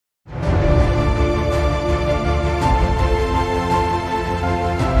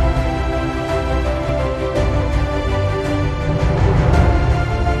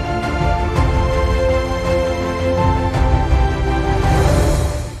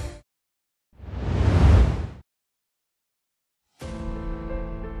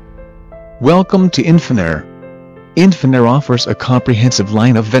Welcome to Infinair. Infinair offers a comprehensive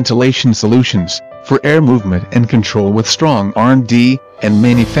line of ventilation solutions for air movement and control with strong R&D and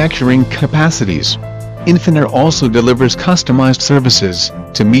manufacturing capacities. Infinair also delivers customized services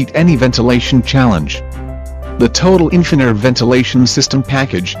to meet any ventilation challenge. The total Infinair ventilation system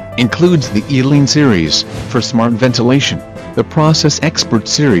package includes the E-Lean series for smart ventilation, the Process Expert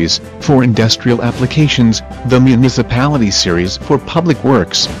series for industrial applications, the Municipality series for public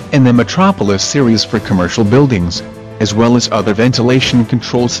works, and the Metropolis series for commercial buildings, as well as other ventilation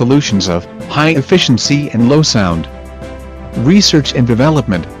control solutions of high efficiency and low sound. Research and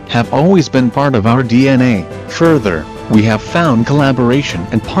development have always been part of our DNA. Further, we have found collaboration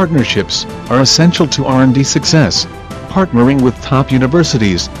and partnerships are essential to R&D success. Partnering with top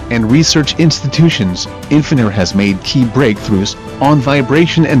universities and research institutions, Infinair has made key breakthroughs on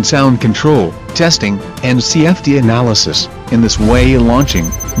vibration and sound control, testing, and CFD analysis, in this way launching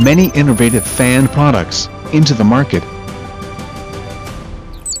many innovative fan products into the market.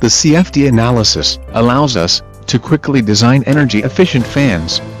 The CFD analysis allows us to quickly design energy-efficient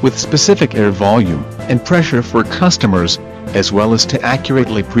fans with specific air volume and pressure for customers, as well as to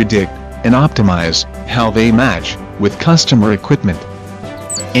accurately predict and optimize how they match with customer equipment.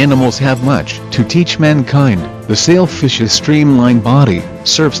 Animals have much to teach mankind. The sailfish's streamlined body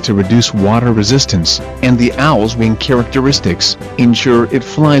serves to reduce water resistance, and the owl's wing characteristics ensure it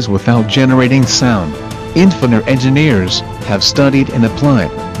flies without generating sound. Infinair engineers have studied and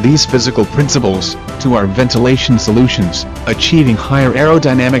applied these physical principles to our ventilation solutions, achieving higher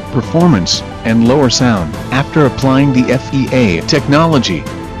aerodynamic performance and lower sound. After applying the FEA technology,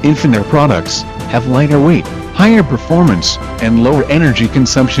 Infinair products have lighter weight, higher performance, and lower energy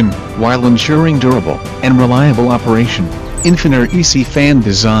consumption, while ensuring durable and reliable operation. Infinair EC fan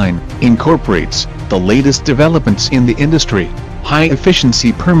design incorporates the latest developments in the industry.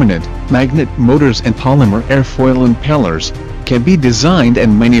 High-efficiency permanent magnet motors and polymer airfoil impellers can be designed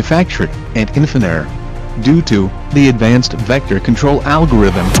and manufactured at Infinair. Due to the advanced vector control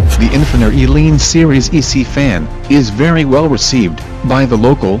algorithm, the Infinair E-Lean series EC fan is very well received by the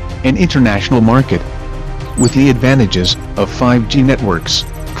local and international market. With the advantages of 5G networks,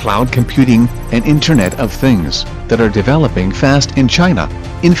 cloud computing, and Internet of Things that are developing fast in China,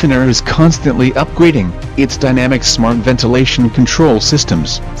 Infinair is constantly upgrading its dynamic smart ventilation control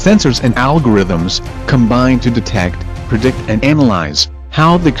systems. Sensors and algorithms combine to detect, predict, and analyze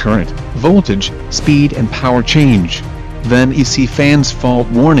how the current, voltage, speed, and power change. Then EC fans fault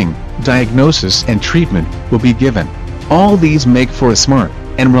warning, diagnosis, and treatment will be given. All these make for a smart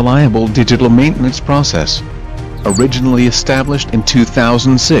and reliable digital maintenance process. Originally established in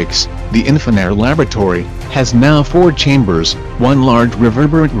 2006, the Infinair laboratory has now 4 chambers, 1 large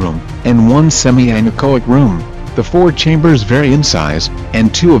reverberant room, and 1 semi-anechoic room. The 4 chambers vary in size,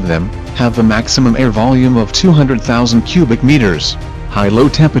 and 2 of them have a maximum air volume of 200,000 cubic meters. High-low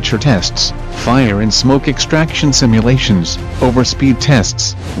temperature tests, fire and smoke extraction simulations, overspeed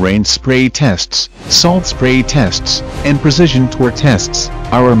tests, rain spray tests, salt spray tests, and precision torque tests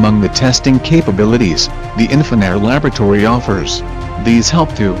are among the testing capabilities the Infinair laboratory offers. These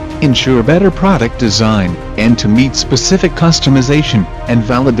help to ensure better product design and to meet specific customization and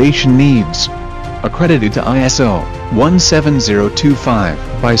validation needs. Accredited to ISO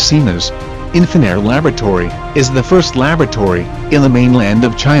 17025 by Siemens, Infinair Laboratory is the first laboratory in the mainland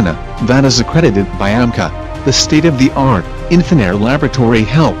of China that is accredited by AMCA. The state-of-the-art Infinair Laboratory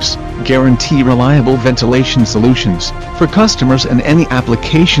helps guarantee reliable ventilation solutions for customers in any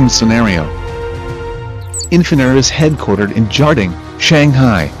application scenario. Infinair is headquartered in Jiading,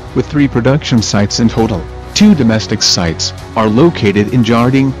 Shanghai, with 3 production sites in total. 2 domestic sites are located in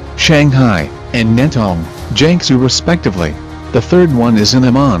Jiading, Shanghai, and Nantong, Jiangsu respectively. The 3rd one is in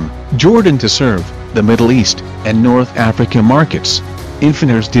Amman, Jordan, to serve the Middle East and North Africa markets.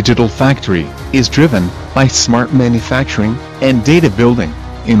 Infinair's digital factory is driven by smart manufacturing and data building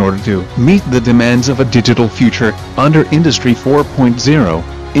in order to meet the demands of a digital future under Industry 4.0.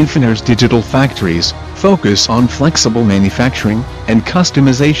 Infinair's digital factories focus on flexible manufacturing and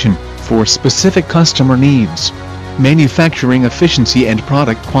customization for specific customer needs. Manufacturing efficiency and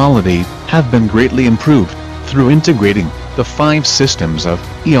product quality have been greatly improved through integrating the 5 systems of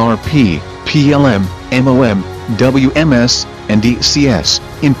ERP, PLM, MOM, WMS, and ECS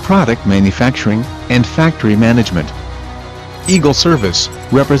in product manufacturing and factory management. Eagle Service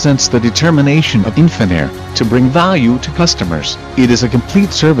represents the determination of Infinair to bring value to customers. It is a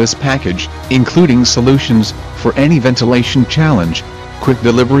complete service package, including solutions for any ventilation challenge, quick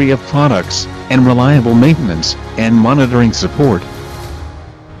delivery of products, and reliable maintenance and monitoring support.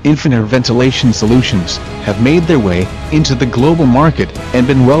 Infinair ventilation solutions have made their way into the global market and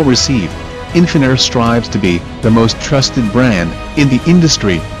been well received Infinair strives to be the most trusted brand in the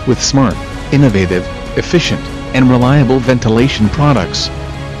industry, with smart, innovative, efficient, and reliable ventilation products.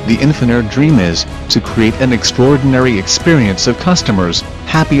 The Infinair dream is to create an extraordinary experience of customers,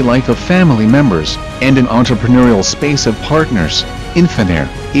 happy life of family members, and an entrepreneurial space of partners. Infinair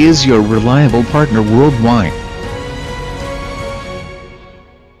is your reliable partner worldwide.